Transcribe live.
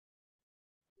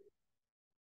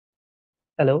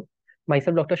Hello,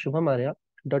 myself Dr. Shubham Arya.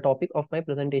 The topic of my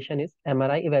presentation is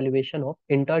MRI evaluation of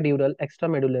intradural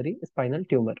extramedullary spinal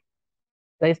tumor.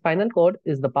 The spinal cord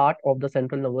is the part of the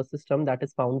central nervous system that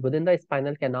is found within the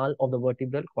spinal canal of the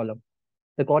vertebral column.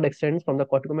 The cord extends from the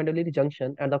corticomedullary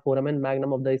junction at the foramen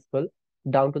magnum of the skull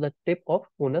down to the tip of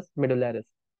conus medullaris.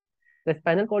 The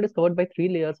spinal cord is covered by three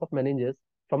layers of meninges.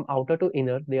 From outer to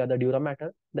inner, they are the dura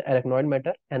mater, the arachnoid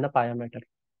mater, and the pia mater.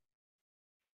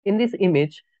 In this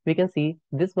image, we can see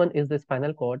this one is the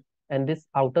spinal cord and this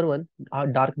outer one,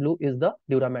 dark blue, is the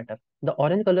dura mater. The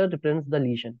orange color represents the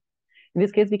lesion. In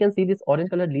this case, we can see this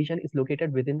orange colored lesion is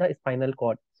located within the spinal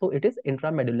cord. So it is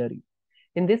intramedullary.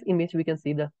 In this image, we can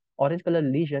see the orange colored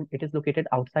lesion. It is located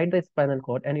outside the spinal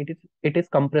cord and it is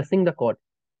compressing the cord,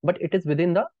 but it is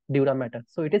within the dura mater.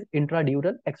 So it is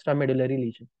intradural extramedullary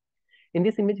lesion. In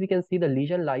this image, we can see the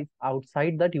lesion lies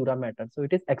outside the dura mater. So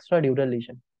it is extradural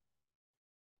lesion.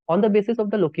 On the basis of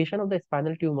the location of the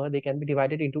spinal tumor, they can be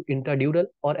divided into intradural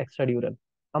or extradural.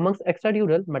 Amongst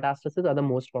extradural, metastases are the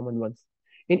most common ones.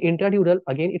 In intradural,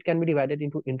 again, it can be divided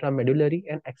into intramedullary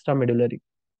and extramedullary.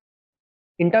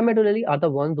 Intramedullary are the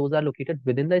ones those are located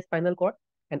within the spinal cord,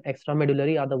 and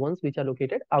extramedullary are the ones which are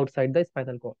located outside the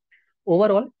spinal cord.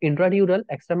 Overall, intradural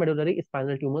extramedullary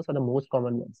spinal tumors are the most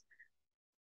common ones.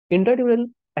 Intradural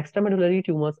extramedullary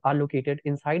tumors are located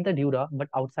inside the dura but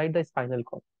outside the spinal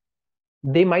cord.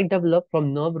 They might develop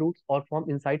from nerve roots or from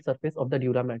inside surface of the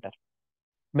dura mater.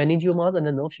 Meningiomas and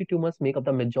the nerve sheath tumors make up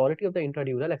the majority of the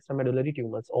intradural extramedullary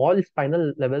tumors. All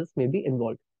spinal levels may be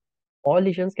involved. All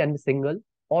lesions can be single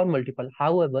or multiple.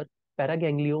 However,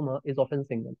 paraganglioma is often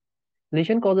single.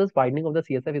 Lesion causes widening of the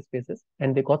CSF spaces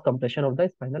and they cause compression of the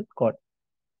spinal cord.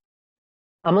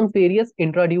 Among various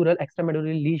intradural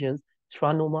extramedullary lesions,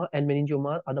 schwannoma and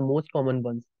meningioma are the most common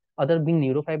ones. Others being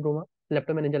neurofibroma,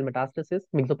 leptomeningeal metastasis,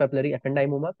 myxopapillary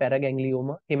ependymoma,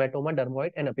 paraganglioma, hematoma,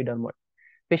 dermoid, and epidermoid.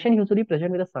 Patient usually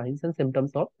present with the signs and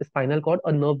symptoms of spinal cord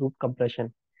or nerve root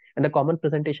compression. And the common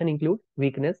presentation include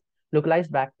weakness, localized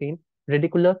back pain,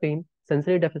 radicular pain,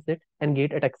 sensory deficit, and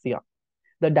gait ataxia.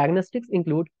 The diagnostics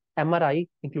include MRI,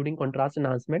 including contrast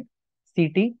enhancement,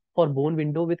 CT for bone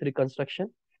window with reconstruction,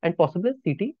 and possible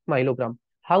CT myelogram.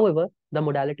 However, the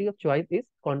modality of choice is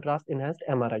contrast enhanced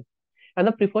MRI. And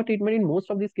the preferred treatment in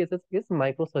most of these cases is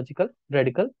microsurgical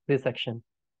radical resection.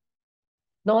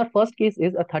 Now, our first case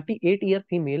is a 38-year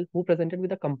female who presented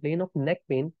with a complaint of neck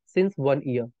pain since 1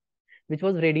 year, which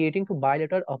was radiating to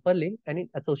bilateral upper limb and is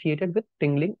associated with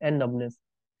tingling and numbness.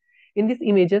 In these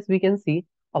images, we can see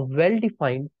a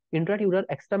well-defined intradural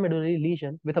extramedullary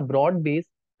lesion with a broad base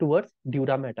towards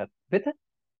dura mater,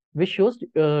 which shows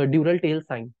dural tail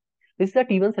sign. This is the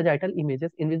T1 sagittal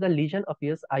images in which the lesion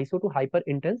appears iso to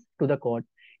hyperintense to the cord.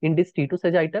 In this T2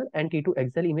 sagittal and T2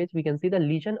 axial image, we can see the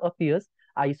lesion appears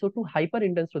iso to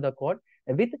hyperintense to the cord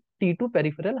with T2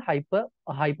 peripheral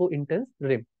hypointense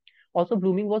rim. Also,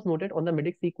 blooming was noted on the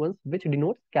medic sequence, which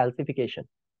denotes calcification.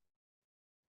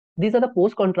 These are the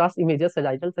post-contrast images,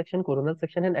 sagittal section, coronal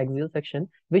section, and axial section,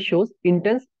 which shows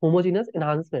intense homogeneous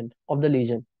enhancement of the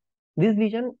lesion. This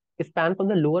lesion span from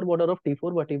the lower border of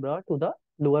T4 vertebra to the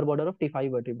lower border of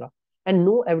T5 vertebra, and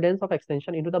no evidence of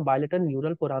extension into the bilateral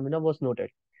neural foramina was noted.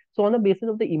 So, on the basis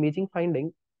of the imaging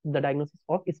finding, the diagnosis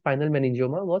of spinal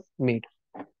meningioma was made.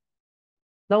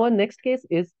 Now, our next case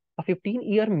is a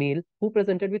 15-year male who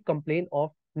presented with complaint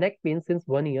of neck pain since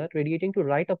 1 year, radiating to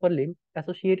right upper limb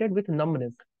associated with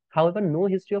numbness. However, no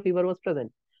history of fever was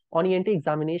present. On ENT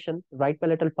examination, right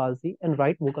palatal palsy and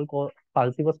right vocal cord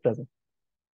palsy was present.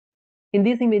 In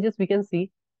these images, we can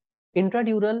see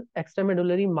intradural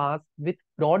extramedullary mass with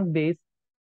broad base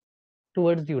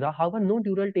towards dura. However, no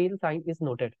dural tail sign is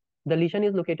noted. The lesion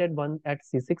is located one at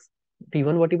C6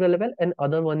 T1 vertebral level and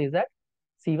other one is at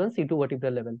C1 C2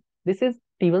 vertebral level. This is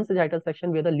T1 sagittal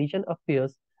section where the lesion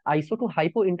appears iso to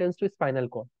hypointense to spinal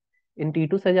cord. In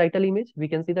T2 sagittal image, we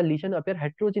can see the lesion appear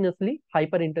heterogeneously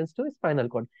hyperintense to spinal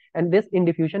cord. And this in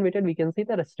diffusion weighted, we can see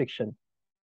the restriction.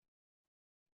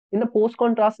 In the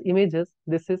post-contrast images,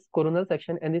 this is coronal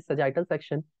section and this sagittal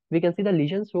section, we can see the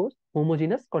lesion shows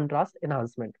homogeneous contrast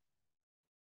enhancement.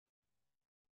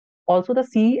 Also, the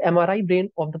CMRI brain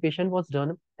of the patient was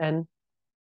done and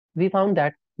we found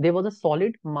that there was a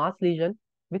solid mass lesion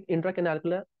with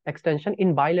intracanalicula extension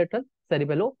in bilateral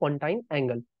cerebellopontine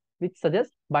angle, which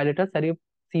suggests bilateral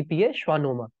CPA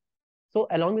schwannoma. So,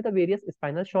 along with the various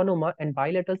spinal schwannoma and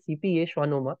bilateral CPA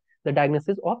schwannoma, the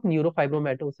diagnosis of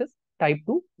neurofibromatosis type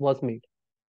 2 was made.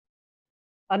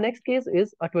 Our next case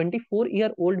is a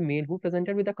 24-year-old male who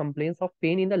presented with the complaints of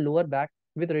pain in the lower back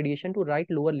with radiation to right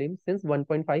lower limb since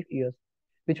 1.5 years,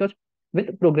 which was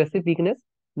with progressive weakness,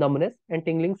 numbness, and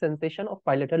tingling sensation of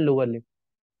bilateral lower limb.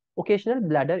 Occasional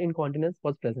bladder incontinence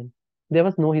was present. There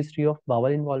was no history of bowel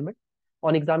involvement.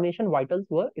 On examination, vitals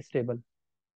were stable.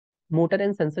 Motor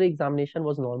and sensory examination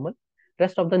was normal.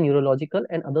 Rest of the neurological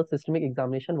and other systemic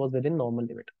examination was within normal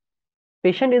limit.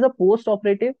 Patient is a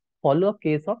post-operative follow-up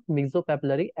case of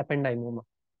myxopapillary ependymoma.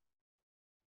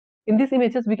 In these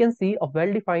images, we can see a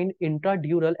well-defined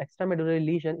intradural extramedullary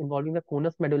lesion involving the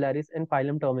conus medullaris and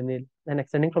filum terminale and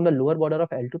extending from the lower border of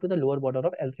L2 to the lower border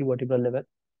of L3 vertebral level.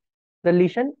 The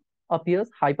lesion appears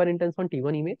hyperintense on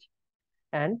T1 image,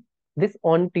 and this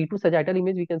on T2 sagittal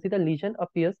image, we can see the lesion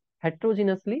appears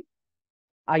heterogeneously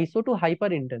iso to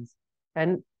hyperintense,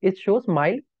 and it shows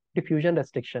mild diffusion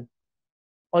restriction.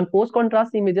 On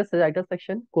post-contrast images, sagittal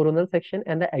section, coronal section,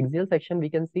 and the axial section, we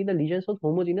can see the lesion shows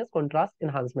homogeneous contrast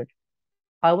enhancement.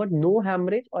 However, no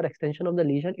hemorrhage or extension of the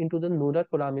lesion into the neural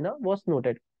foramina was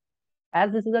noted.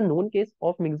 As this is a known case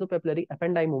of myxopapillary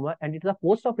ependymoma and it is a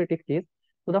post-operative case,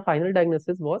 so the final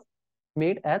diagnosis was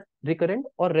made as recurrent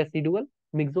or residual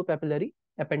myxopapillary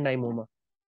ependymoma.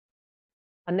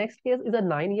 Our next case is a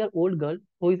 9-year-old girl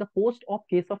who is a post-op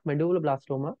case of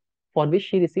medulloblastoma for which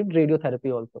she received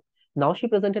radiotherapy also. Now she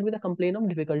presented with a complaint of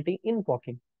difficulty in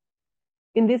walking.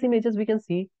 In these images, we can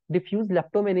see diffuse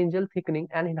leptomeningeal thickening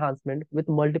and enhancement with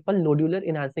multiple nodular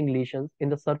enhancing lesions in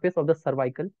the surface of the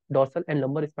cervical, dorsal, and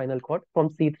lumbar spinal cord from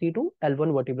C3 to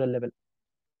L1 vertebral level.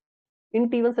 In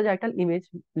T1 sagittal image,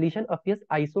 lesion appears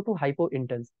iso to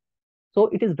hypointense. So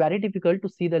it is very difficult to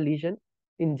see the lesion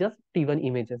in just T1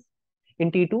 images. In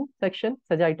T2 section,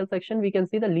 sagittal section, we can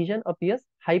see the lesion appears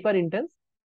hyperintense,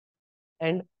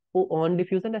 and on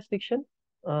diffusion restriction,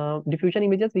 diffusion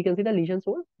images, we can see the lesion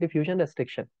shows diffusion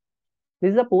restriction.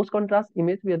 This is a post-contrast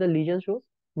image where the lesion shows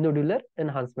nodular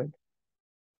enhancement.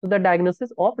 So the diagnosis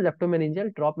of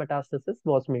leptomeningeal drop metastasis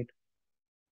was made.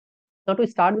 Now to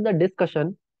start with the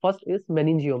discussion, first is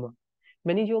meningioma.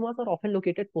 Meningiomas are often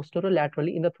located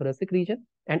posterolaterally in the thoracic region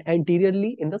and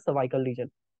anteriorly in the cervical region.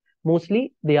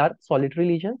 Mostly they are solitary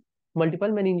lesions. Multiple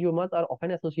meningiomas are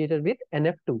often associated with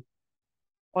NF2.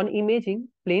 On imaging,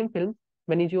 plain films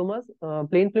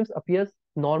appears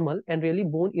normal and rarely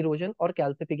bone erosion or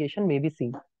calcification may be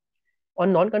seen.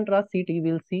 On non-contrast CT,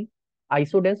 we'll see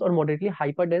isodense or moderately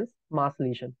hyperdense mass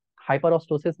lesion.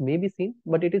 Hyperostosis may be seen,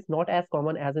 but it is not as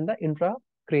common as in the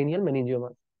intracranial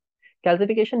meningiomas.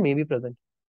 Calcification may be present.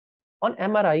 On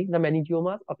MRI, the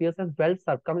meningiomas appears as well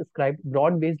circumscribed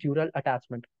broad-based dural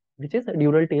attachment, which is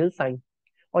dural tail sign.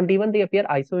 On T1, they appear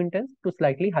isointense to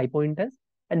slightly hypointense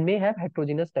and may have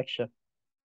heterogeneous texture.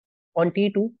 On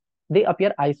T2, they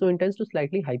appear isointense to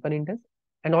slightly hyperintense,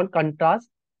 and on contrast,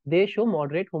 they show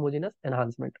moderate homogeneous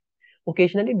enhancement.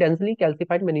 Occasionally, densely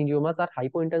calcified meningiomas are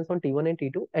hypointense on T1 and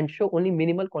T2 and show only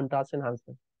minimal contrast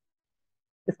enhancement.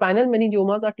 Spinal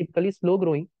meningiomas are typically slow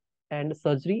growing and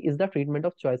surgery is the treatment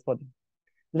of choice for them.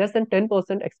 Less than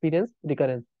 10% experience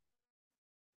recurrence.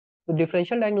 The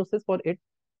differential diagnosis for it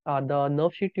are the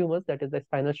nerve sheath tumors, that is the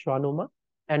spinal schwannoma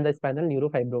and the spinal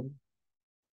neurofibroma.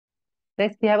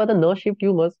 Next, we have the nerve sheath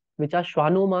tumors, which are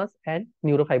schwannomas and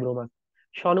neurofibromas.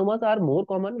 Schwannomas are more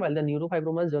common, while the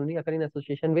neurofibromas generally occur in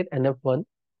association with NF1.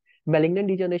 Malignant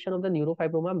degeneration of the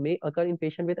neurofibroma may occur in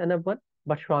patients with NF1,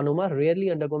 but schwannoma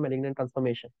rarely undergo malignant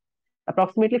transformation.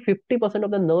 Approximately 50%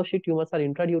 of the nerve sheath tumors are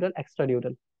intradural,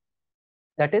 extradural.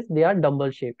 That is, they are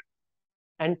dumbbell-shaped.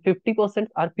 And 50%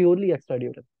 are purely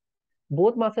extradural.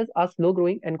 Both masses are slow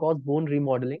growing and cause bone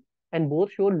remodeling, and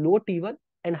both show low T1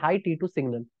 and high T2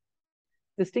 signal.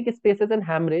 Cystic spaces and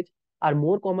hemorrhage are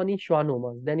more common in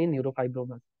schwannomas than in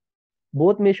neurofibromas.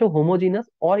 Both may show homogeneous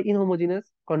or inhomogeneous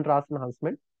contrast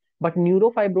enhancement, but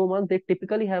neurofibromas, they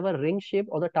typically have a ring shape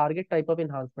or the target type of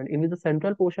enhancement in which the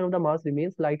central portion of the mass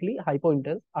remains slightly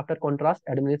hypointense after contrast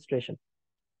administration.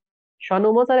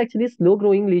 Schwannomas are actually slow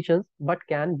growing lesions but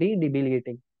can be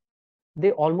debilitating.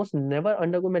 They almost never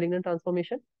undergo malignant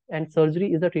transformation, and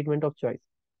surgery is the treatment of choice.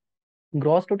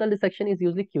 Gross total dissection is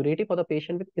usually curative for the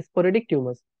patient with sporadic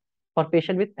tumors. For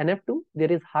patient with NF2,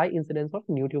 there is high incidence of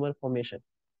new tumor formation.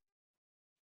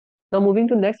 Now moving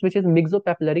to next, which is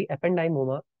myxopapillary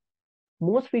ependymoma.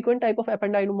 Most frequent type of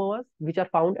ependymomas, which are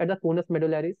found at the conus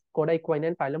medullaris, cauda equina,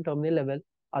 and phylum terminal level,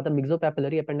 are the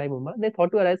myxopapillary ependymoma. They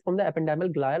thought to arise from the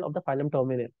ependymal glial of the phylum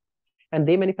terminal, and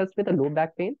they manifest with a low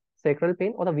back pain, sacral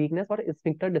pain, or the weakness or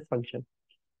sphincter dysfunction.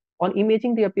 On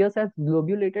imaging, they appear as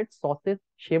lobulated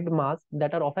sausage-shaped mass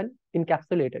that are often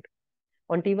encapsulated.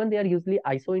 On T1, they are usually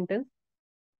isointense,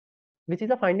 which is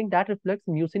a finding that reflects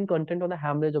mucin content on the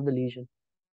hemorrhage of the lesion.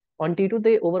 On T2,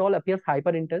 they overall appears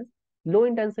hyperintense. Low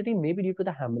intensity may be due to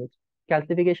the hemorrhage.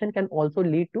 Calcification can also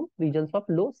lead to regions of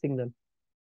low signal.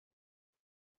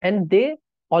 And they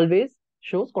always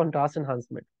shows contrast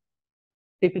enhancement.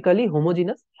 typically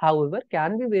homogeneous, however,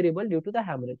 can be variable due to the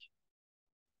hemorrhage.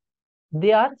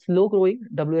 They are slow growing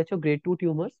WHO grade 2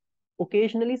 tumors.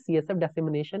 Occasionally, CSF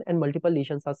dissemination and multiple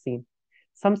lesions are seen.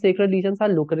 Some sacral lesions are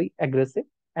locally aggressive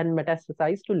and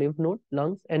metastasize to lymph node,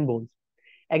 lungs, and bones.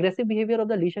 Aggressive behavior of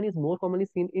the lesion is more commonly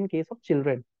seen in case of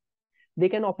children. They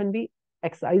can often be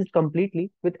excised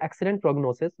completely with excellent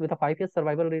prognosis with a 5-year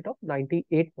survival rate of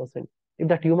 98%. If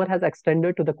the tumor has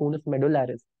extended to the conus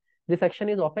medullaris,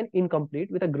 resection is often incomplete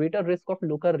with a greater risk of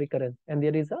local recurrence, and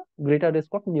there is a greater risk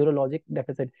of neurologic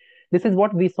deficit. This is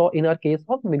what we saw in our case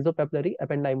of myxopapillary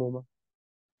ependymoma.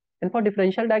 And for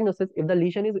differential diagnosis, if the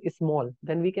lesion is small,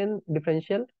 then we can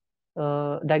differential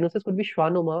diagnosis could be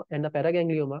schwannoma and the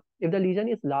paraganglioma. If the lesion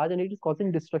is large and it is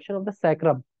causing destruction of the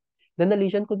sacrum, then the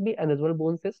lesion could be aneuploid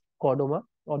bone cyst, chordoma,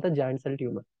 or the giant cell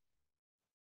tumor.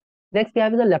 Next, we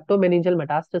have the leptomeningeal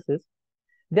metastasis.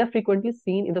 They are frequently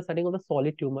seen in the setting of the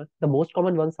solid tumor. The most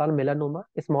common ones are melanoma,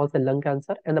 small cell lung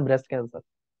cancer, and the breast cancer,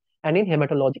 and in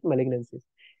hematologic malignancies.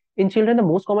 In children, the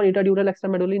most common intradural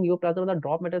extramedullary neoplasm are the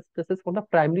drop metastasis from the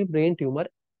primary brain tumor,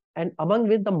 and among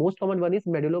which the most common one is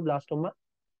medulloblastoma,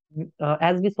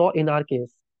 as we saw in our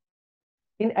case.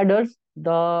 In adults,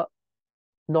 the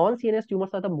non-CNS tumors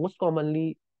are the most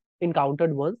commonly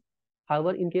encountered ones.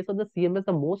 However, in case of the CMS,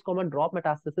 the most common drop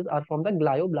metastases are from the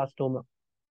glioblastoma.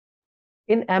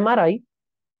 In MRI,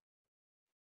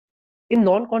 in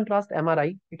non-contrast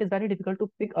MRI, it is very difficult to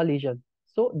pick a lesion,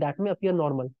 so that may appear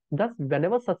normal. Thus,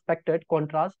 whenever suspected,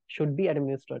 contrast should be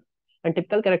administered. And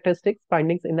typical characteristics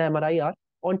findings in the MRI are,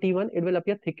 on T1, it will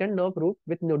appear thickened nerve root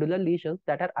with nodular lesions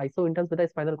that are isointense with the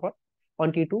spinal cord.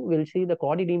 On T2, we'll see the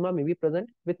cord edema may be present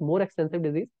with more extensive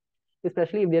disease,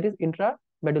 especially if there is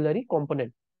intramedullary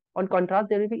component. On contrast,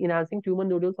 there will be enhancing tumor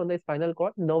nodules on the spinal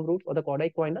cord, nerve roots, or the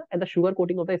chordae equina, and the sugar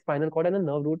coating of the spinal cord and the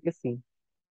nerve root is seen.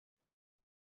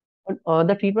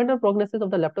 The treatment and prognosis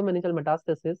of the leptomeningeal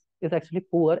metastasis is actually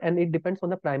poor, and it depends on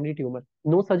the primary tumor.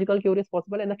 No surgical cure is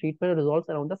possible, and the treatment resolves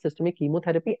around the systemic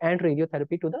chemotherapy and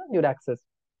radiotherapy to the neuraxis.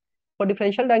 For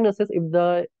differential diagnosis,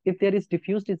 if there is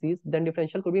diffuse disease, then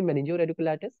differential could be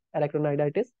meningioradiculatis,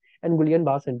 arachnoiditis, and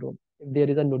Guillain-Barré syndrome. If there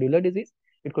is a nodular disease,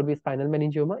 it could be spinal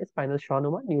meningioma, spinal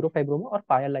schwannoma, neurofibroma, or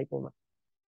pile lipoma.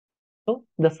 So,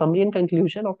 the summary and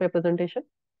conclusion of my presentation.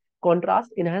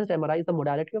 Contrast enhanced MRI is the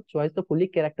modality of choice to fully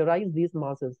characterize these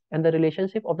masses and the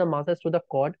relationship of the masses to the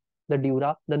cord, the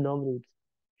dura, the nerve roots.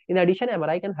 In addition,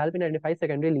 MRI can help in identify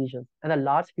secondary lesions and the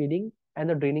large feeding and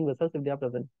the draining vessels if they are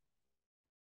present.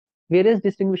 Various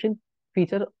distinguishing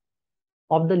features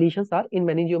of the lesions are, in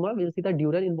meningioma, we will see the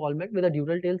dural involvement with a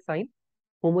dural tail sign,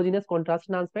 homogeneous contrast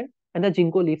enhancement, and the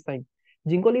Ginkgo leaf sign.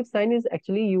 Ginkgo leaf sign is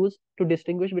actually used to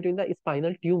distinguish between the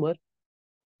spinal tumor,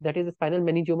 that is spinal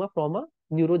meningioma, from a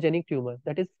neurogenic tumor,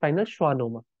 that is spinal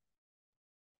schwannoma.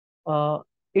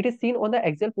 It is seen on the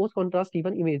axial post-contrast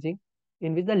T1 imaging,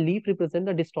 in which the leaf represents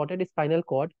the distorted spinal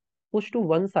cord pushed to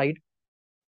one side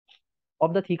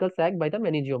of the thecal sac by the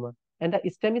meningioma, and the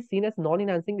stem is seen as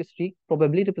non-enhancing streak,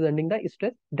 probably representing the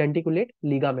stress denticulate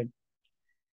ligament.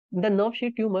 In the nerve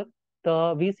sheath tumor,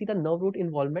 we see the nerve root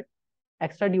involvement,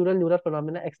 extradural neural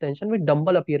phenomena extension with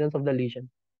dumbbell appearance of the lesion.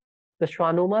 The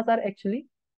schwannomas are actually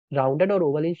rounded or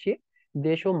oval in shape.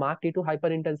 They show marked T2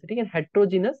 hyperintensity and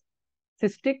heterogeneous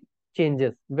cystic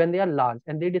changes when they are large,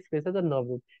 and they displace the nerve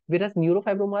root. Whereas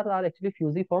neurofibromas are actually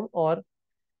fusiform or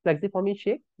flexiform in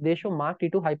shape. They show marked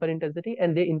T2 hyperintensity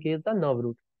and they encase the nerve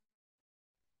root.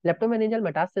 Leptomeningeal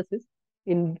metastasis.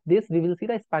 In this, we will see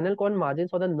the spinal cord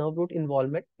margins or the nerve root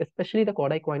involvement, especially the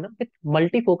chordae equina, with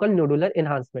multifocal nodular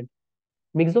enhancement.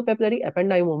 Myxopapillary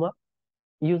ependymoma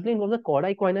usually involves the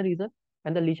chordae equina region,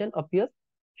 and the lesion appears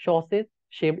sausage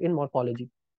shaped in morphology.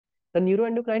 The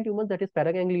neuroendocrine tumors, that is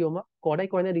paraganglioma, chordae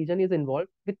equina region is involved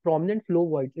with prominent flow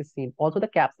voids is seen. Also, the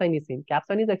cap sign is seen. Cap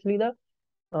sign is actually the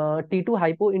T2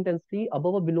 hypointensity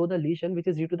above or below the lesion, which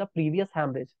is due to the previous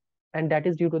hemorrhage, and that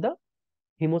is due to the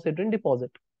hemosiderin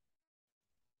deposit.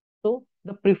 So,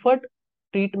 the preferred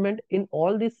treatment in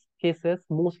all these cases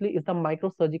mostly is the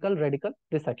microsurgical radical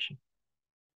resection.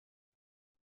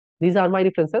 These are my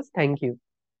references. Thank you.